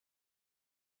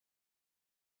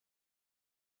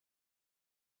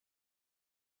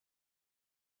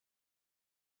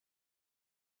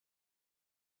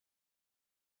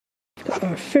Got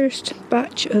our first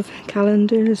batch of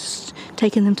calendars,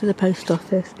 taking them to the post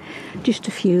office. Just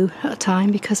a few at a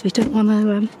time because we don't want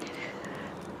to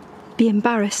be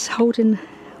embarrassed holding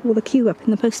all the queue up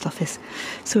in the post office.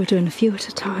 So we're doing a few at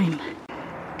a time.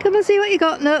 Come and see what you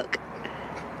got, Nook.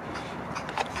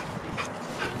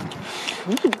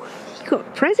 Ooh, you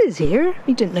got prezzies here.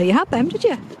 You didn't know you had them, did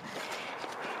you?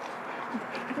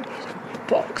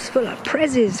 Box full of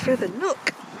prezzies for the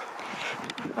Nook.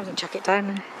 I'm going to chuck it down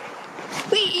there.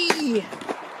 Whee!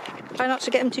 Try not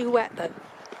to get them too wet though.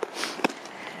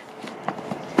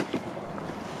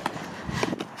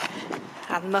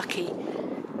 And mucky.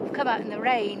 We've come out in the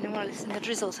rain and well, it's in the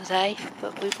drizzle today,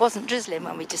 but it wasn't drizzling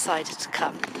when we decided to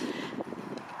come.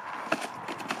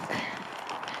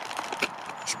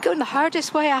 He's going the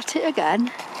hardest way at it again.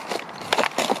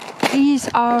 These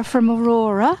are from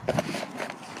Aurora.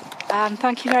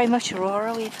 Thank you very much,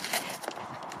 Aurora.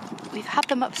 We've had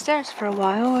them upstairs for a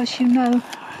while, as you know.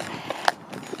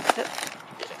 But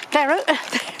they're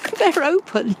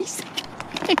open. Look,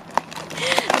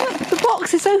 the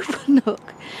box is open,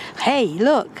 look. Hey,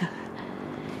 look.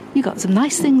 You got some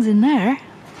nice things in there.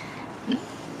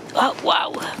 Oh,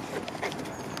 wow.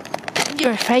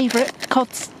 Your favourite cod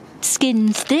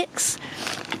skin sticks.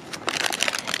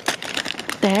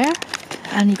 There.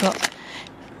 And you got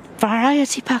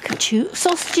variety pack of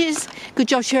sausages. Good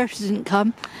job yours didn't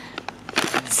come.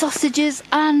 Sausages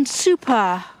and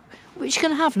super. Which you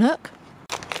gonna have, Nook?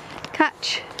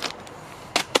 Catch.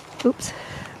 Oops,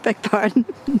 beg pardon.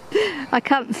 I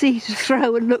can't see to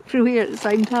throw and look through here at the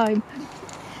same time.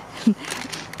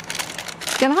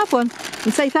 Gonna have one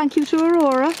and say thank you to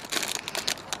Aurora.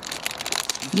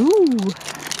 Ooh.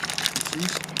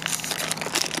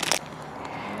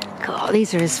 God,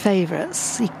 these are his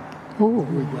favourites. Oh,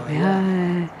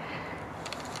 yeah.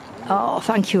 Oh,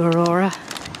 thank you, Aurora.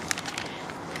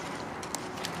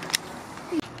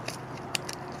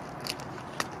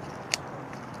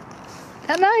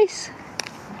 That nice?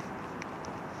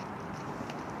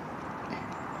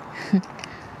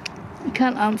 He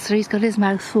can't answer, he's got his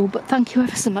mouth full, but thank you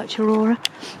ever so much, Aurora.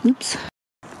 Oops.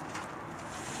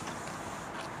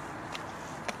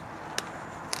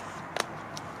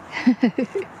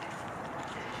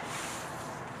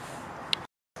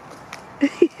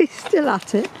 He's still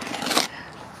at it.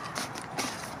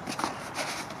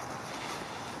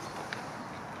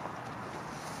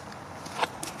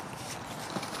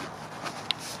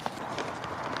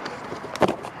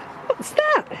 What's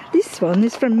that? This one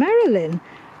is from Marilyn.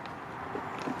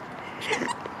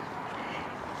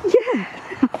 Yeah.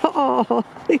 Oh.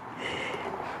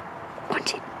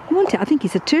 Want it? I think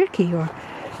it's a turkey or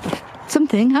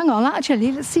something. Hang on,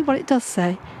 actually, let's see what it does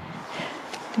say.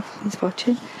 He's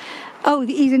watching. Oh,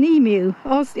 he's an emu.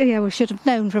 Oz, yeah, we should have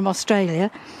known from Australia.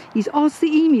 He's Oz the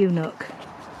emu Nook.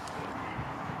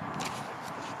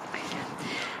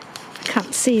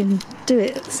 Can't see him do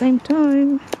it at the same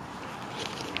time.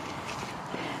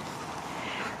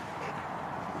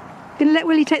 Gonna let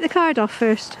Willie take the card off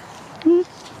first.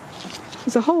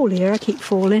 There's a hole here I keep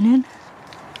falling in.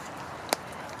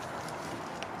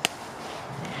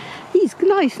 He's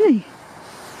nice, isn't he?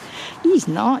 He's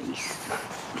nice.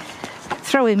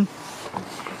 Throw him.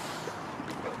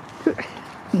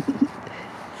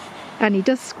 And he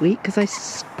does squeak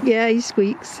because yeah, he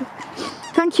squeaks.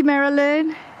 Thank you,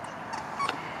 Marilyn.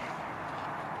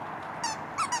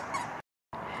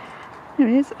 There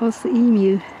he is, Oz the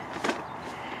emu.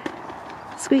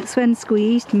 Squeaks when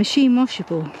squeezed, machine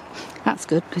washable. That's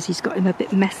good because he's got him a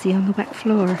bit messy on the wet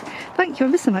floor. Thank you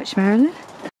ever so much, Marilyn.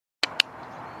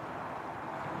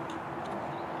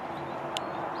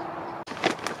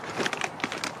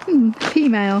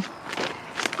 Female.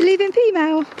 You're leaving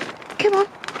female. Come on.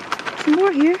 Some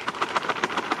more here.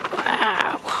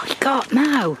 Wow, what you got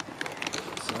now?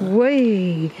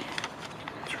 Way.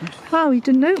 Oh, you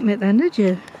didn't open it then, did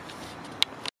you?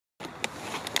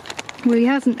 Well, he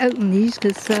hasn't opened these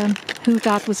because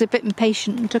Dad was a bit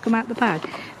impatient and took them out the bag.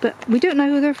 But we don't know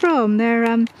who they're from. They're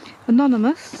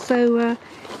anonymous, so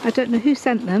I don't know who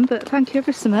sent them, but thank you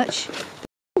ever so much.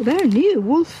 Oh, they're new.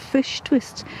 Wolfish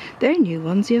twists. They're new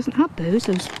ones. He hasn't had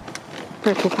those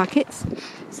purple packets.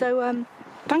 So,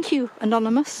 thank you,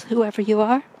 anonymous, whoever you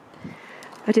are.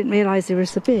 I didn't realise they were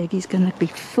so big. He's going to be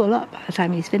full up by the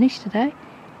time he's finished today.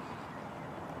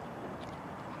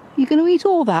 You going to eat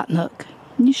all that, Nook?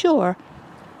 Are you sure?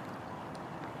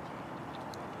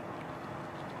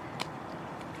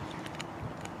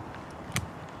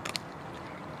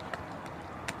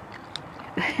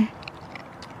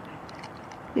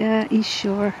 Yeah, he's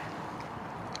sure.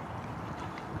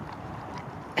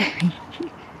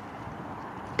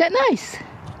 That nice?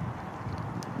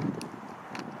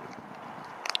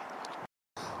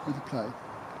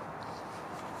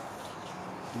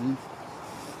 Come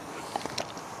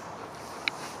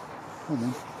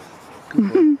on. Good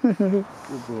boy.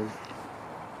 Good boy.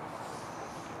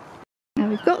 Now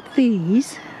we've got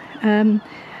these to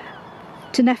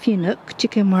Nephew Nook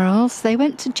chicken whirls. They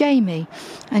went to Jamie,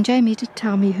 and Jamie did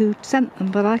tell me who sent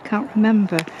them, but I can't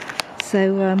remember.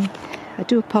 So I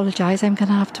do apologise. I'm going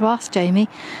to have to ask Jamie,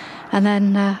 and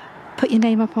then put your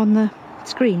name up on the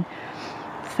screen.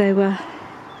 So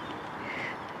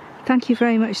thank you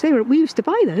very much. We used to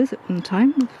buy those at one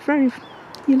time.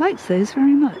 He likes those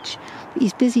very much. But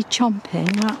he's busy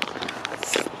chomping that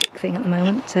stick thing at the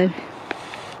moment, so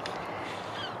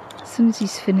as soon as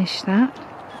he's finished that,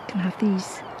 I can have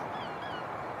these.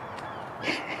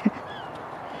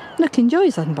 Nook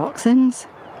enjoys unboxings.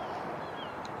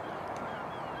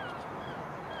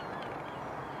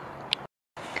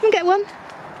 Come and get one.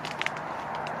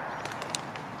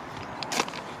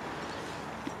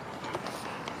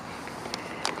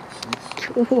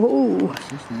 Oh. I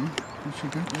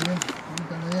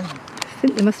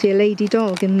think there must be a lady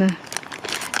dog in the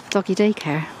doggy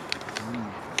daycare.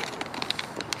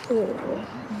 Oh,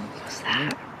 what's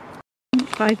that?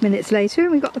 5 minutes later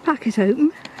and we've got the packet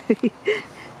open.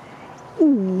 Oh,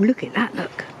 look at that,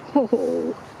 look.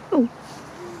 Oh, oh.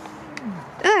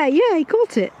 Ah, yeah, he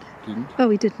caught it. Didn't? Oh,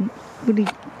 he didn't. Well, he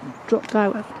dropped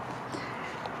out.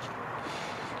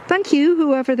 Thank you,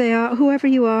 whoever they are, whoever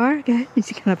you are. Okay, you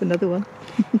can have another one.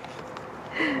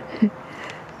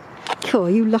 Oh,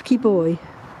 you lucky boy.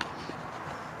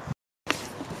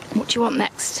 What do you want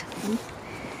next?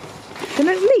 Can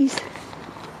I open these?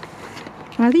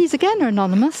 Now these again are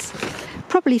anonymous.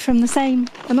 Probably from the same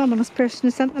anonymous person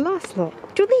who sent the last lot.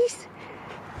 Do you want these?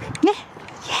 Yeah,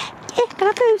 can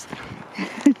I have those?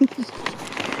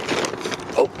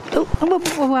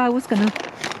 oh, I was gonna.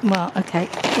 Well, okay,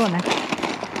 go on then.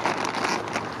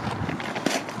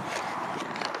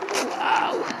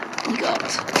 You got.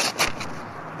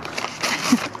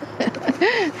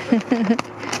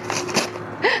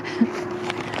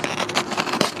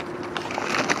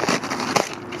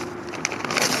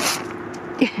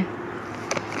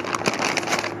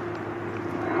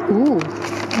 Ooh,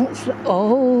 what's the,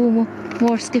 oh,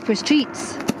 more Skipper's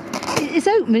treats. It's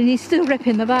open and he's still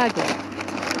ripping the bag up.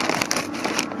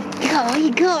 Oh,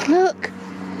 you got, look.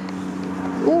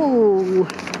 Ooh.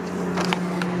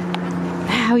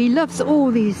 How he loves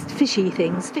all these fishy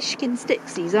things. Fish skin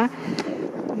sticks, these are.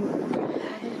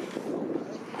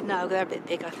 No, they're a bit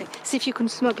big, I think. See if you can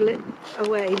smuggle it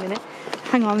away a minute.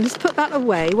 Hang on, let's put that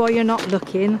away while you're not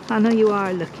looking. I know you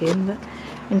are looking, but,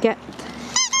 and get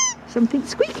something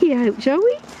squeaky out, shall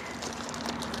we?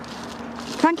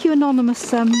 Thank you, anonymous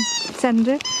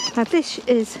sender. Now this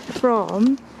is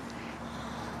from,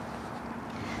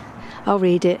 I'll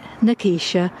read it,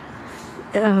 Nakisha.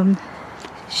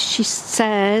 She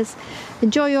says,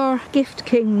 enjoy your gift,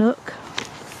 King Nook.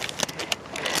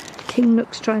 King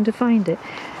Nook's trying to find it.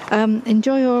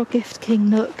 Enjoy your gift, King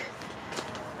Nook.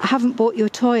 I haven't bought you a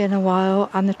toy in a while,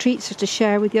 and the treats are to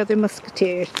share with the other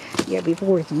musketeers. Yeah, we've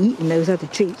already eaten those other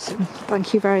treats.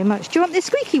 Thank you very much. Do you want this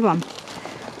squeaky one?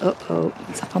 Uh-oh,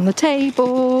 it's up on the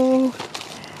table.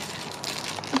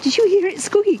 Did you hear it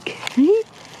squeak?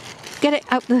 Get it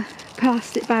out the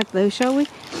plastic bag though, shall we?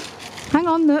 Hang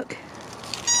on, Nook.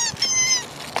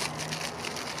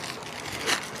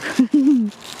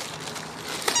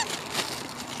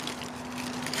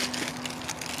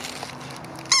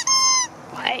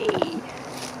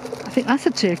 I think that's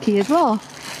a turkey as well.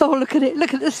 Oh, look at it.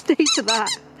 Look at the state of that.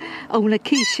 Oh,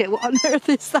 Nakisha, what on earth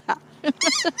is that?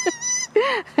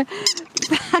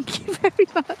 Thank you very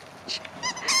much.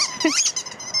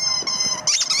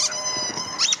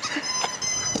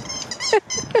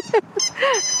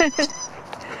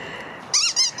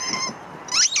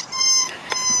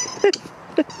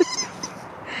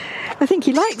 I think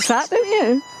he likes that, don't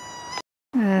you?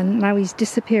 And now he's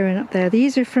disappearing up there.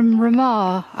 These are from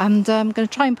Ramar, and I'm going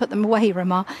to try and put them away,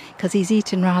 Ramar, because he's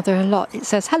eaten rather a lot. It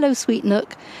says, hello, sweet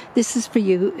Nook. This is for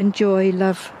you. Enjoy,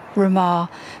 love, Ramar.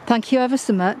 Thank you ever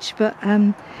so much. But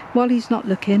while he's not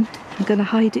looking, I'm going to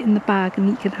hide it in the bag and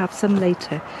he can have some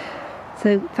later.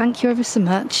 So thank you ever so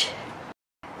much.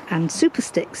 And super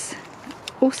sticks,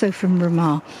 also from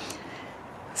Ramar.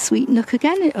 Sweet Nook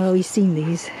again. Oh, he's seen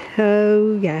these.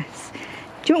 Oh, yes.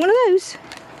 Do you want one of those?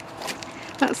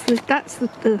 That's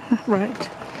the right.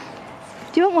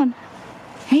 Do you want one?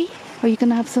 Hey? Or are you going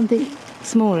to have something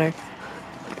smaller?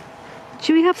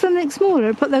 Should we have something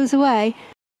smaller? Put those away.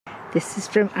 This is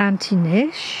from Auntie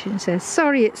Nish. It says,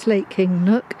 sorry it's late, King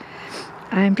Nook.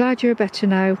 I'm glad you're better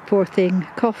now, poor thing.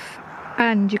 Cough,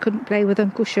 and you couldn't play with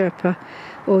Uncle Sherpa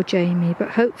or Jamie, but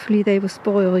hopefully they will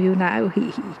spoil you now. Hee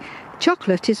hee.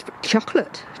 Chocolate is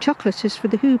for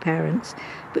the Who parents,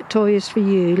 but toy is for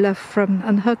you. Love from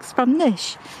and hugs from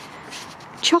Nish.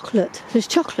 Chocolate. There's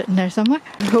chocolate in there somewhere.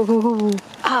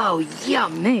 Oh,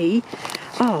 yummy.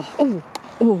 Oh.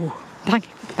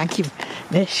 Thank you,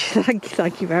 Nish.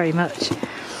 Thank you very much.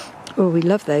 Oh, we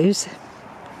love those.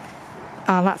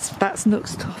 Oh, that's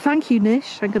Nook's. Thank you,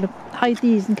 Nish. I'm going to hide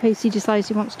these in case he decides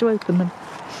he wants to open them.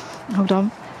 Hold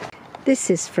on.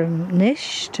 This is from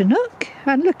Nish to Nook,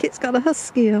 and look, it's got a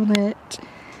husky on it.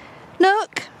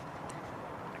 Nook!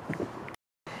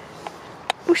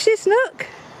 What's this, Nook?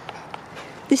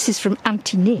 This is from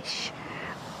Auntie Nish.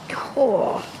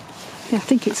 Oh, yeah, I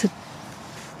think it's a...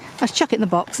 Let's chuck it in the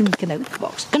box and you can open the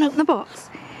box. Can open the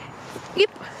box. Yep.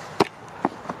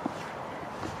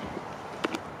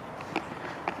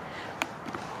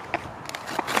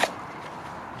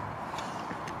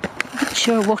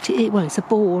 Sure what it is. Well, it's a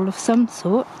ball of some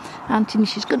sort. Auntie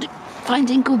Nish is good at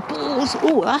finding good balls.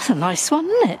 Oh, that's a nice one,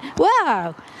 isn't it?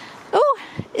 Wow. Oh,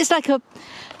 it's like a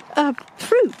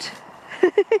fruit.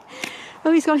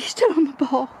 Oh, he's still on the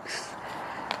box.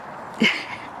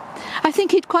 I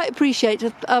think he'd quite appreciate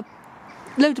a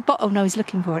load of oh no, he's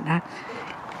looking for it now.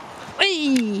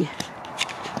 Whee!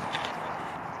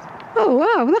 Oh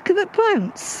wow, look at that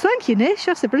bounce. Thank you, Nish,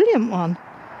 that's a brilliant one.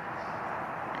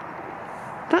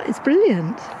 That is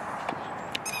brilliant.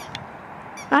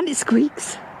 And it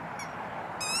squeaks.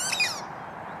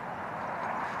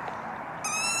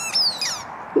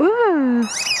 Whoa.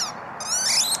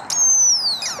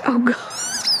 Oh God.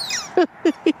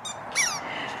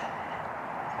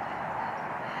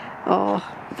 Oh,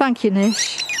 thank you,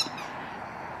 Nish.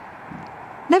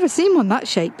 Never seen one that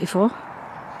shape before.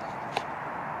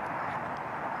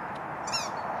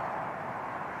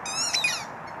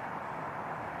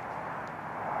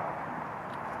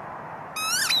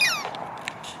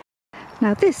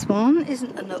 Now this one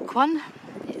isn't a Nook one,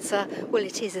 it's a, well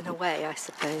it is in a way I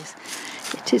suppose,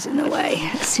 it is in a way.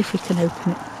 Let's see if we can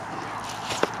open it.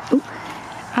 Ooh.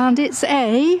 And it's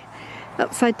a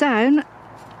upside down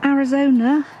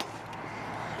Arizona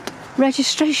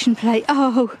registration plate.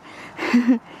 Oh,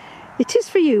 it is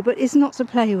for you but it's not to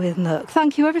play with, Nook.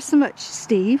 Thank you ever so much,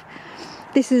 Steve.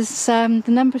 This is the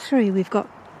number 3. We've got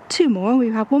 2 more.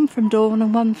 We have one from Dawn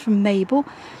and one from Mabel,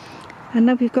 and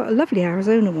now we've got a lovely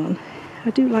Arizona one. I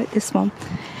do like this one.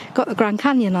 Got the Grand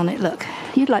Canyon on it, look.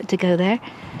 You'd like to go there.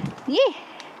 Yeah.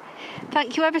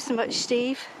 Thank you ever so much,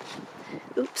 Steve.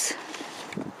 Oops.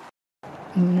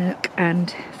 Nook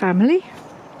and family.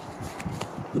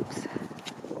 Oops.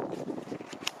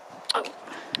 Oh.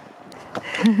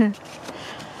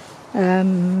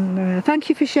 Thank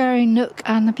you for sharing Nook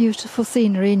and the beautiful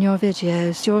scenery in your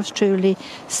videos. Yours truly,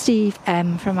 Steve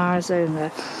M from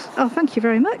Arizona. Oh, thank you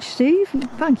very much, Steve.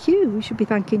 Thank you. We should be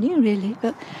thanking you, really,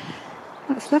 but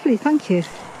that's lovely. Thank you.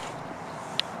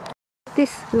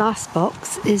 This last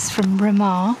box is from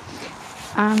Ramar,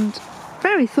 and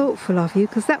very thoughtful of you,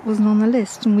 because that wasn't on the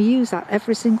list, and we use that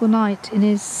every single night in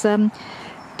his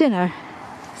dinner.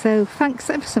 So thanks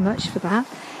ever so much for that.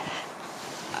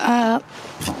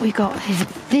 What we got here,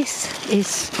 this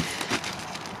is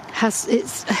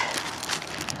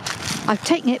I've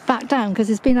taken it back down because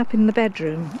it's been up in the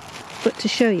bedroom, but to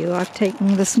show you I've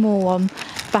taken the small one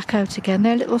back out again.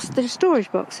 They're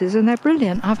storage boxes and they're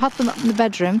brilliant. I've had them up in the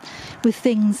bedroom with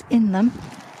things in them,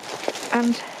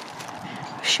 and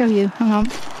I'll show you, hang on.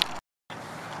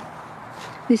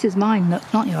 This is mine,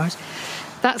 not yours.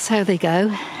 That's how they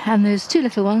go, and there's 2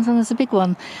 little ones and there's a big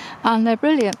one, and they're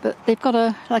brilliant, but they've got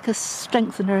like a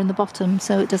strengthener in the bottom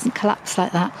so it doesn't collapse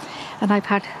like that, and I've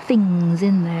had things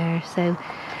in there, so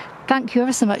thank you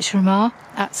ever so much, Ramar.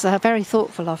 That's very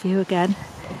thoughtful of you again.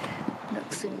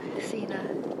 Look, soon seen a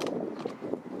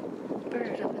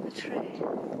bird up in the tree.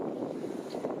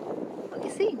 What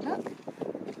you seen, look?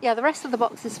 Yeah, the rest of the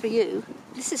box is for you.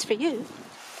 This is for you.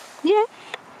 Yeah,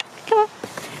 come on.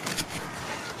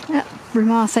 Yeah,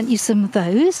 Ramar sent you some of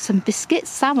those, some biscuits,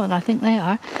 salmon I think they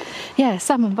are. Yeah,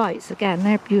 salmon bites again,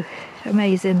 they're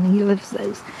amazing, he loves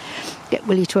those. Get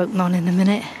Willie to open on in a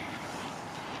minute.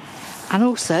 And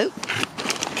also,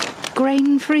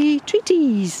 grain-free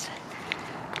treaties.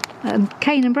 And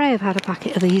Kane and Bray have had a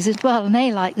packet of these as well, and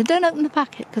they like them. Don't open the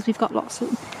packet because we've got lots of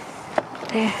them.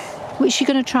 There. Which are you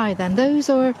going to try then, those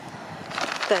or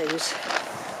those?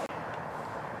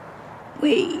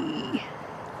 Whee!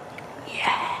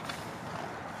 Yeah.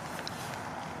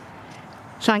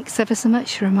 Thanks ever so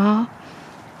much, Ramar,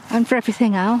 and for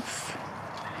everything else,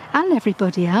 and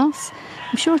everybody else.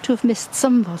 I'm sure to have missed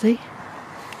somebody.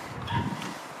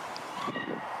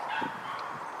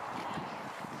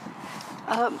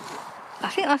 I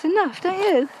think that's enough, don't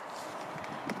you?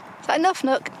 Is that enough,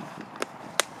 Nook?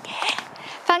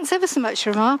 Thanks ever so much,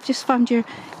 Rama. I've just found your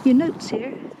notes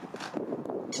here.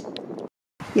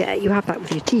 Yeah, you have that with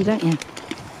your tea, don't you?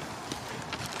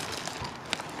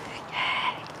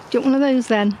 Do you want one of those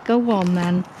then? Go on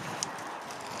then.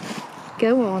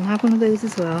 Go on, have one of those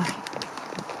as well.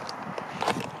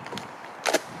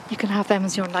 You can have them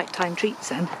as your nighttime treats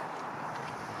then.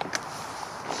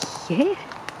 Yeah.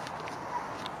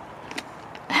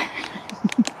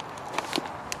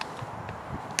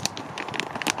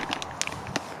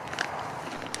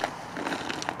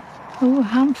 Oh, a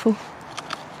handful.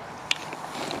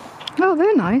 Oh,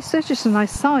 they're nice. They're just a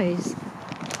nice size.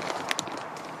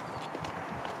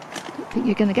 Don't think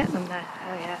you're going to get them there.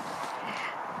 Oh, yeah.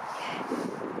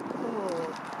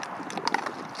 Oh.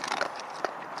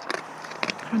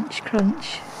 Crunch,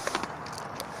 crunch.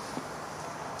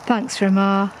 Thanks,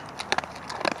 Rama.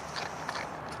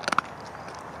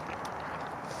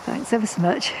 Thanks ever so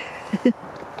much. I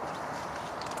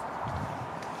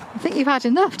think you've had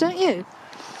enough, don't you?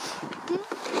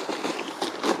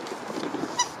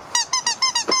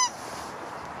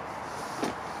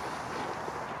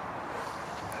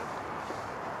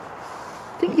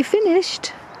 I think you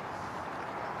finished.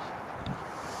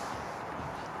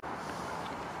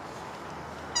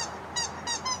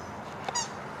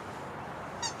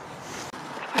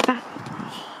 Like that.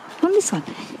 On this one.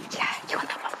 Yeah, you want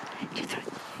that one? You throw it.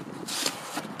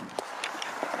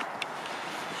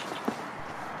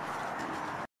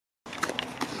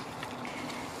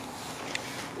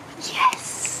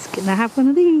 Yes, gonna have one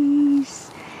of these.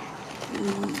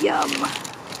 Yum.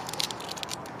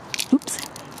 Oops.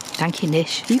 Thank you,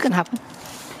 Nish. You can have one.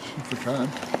 If I can.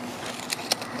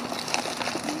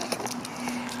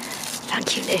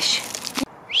 Thank you, Nish.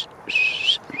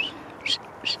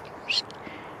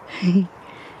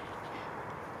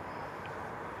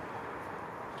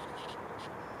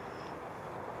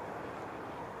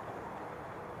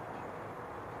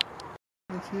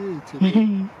 It's beautiful.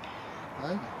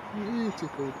 Hey?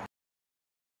 Beautiful.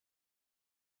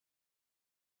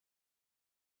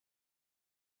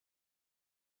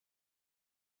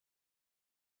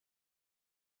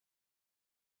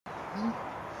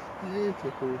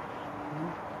 Beautiful.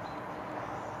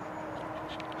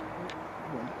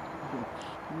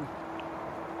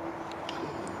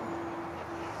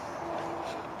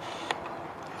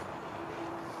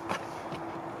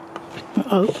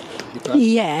 Uh-oh.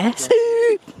 Yes.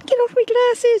 Get off my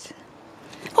glasses.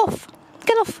 Off.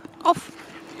 Get off. Off.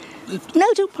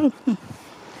 No, don't pull.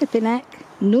 Flipping heck.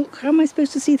 Nook. How am I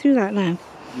supposed to see through that now?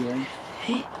 Yeah.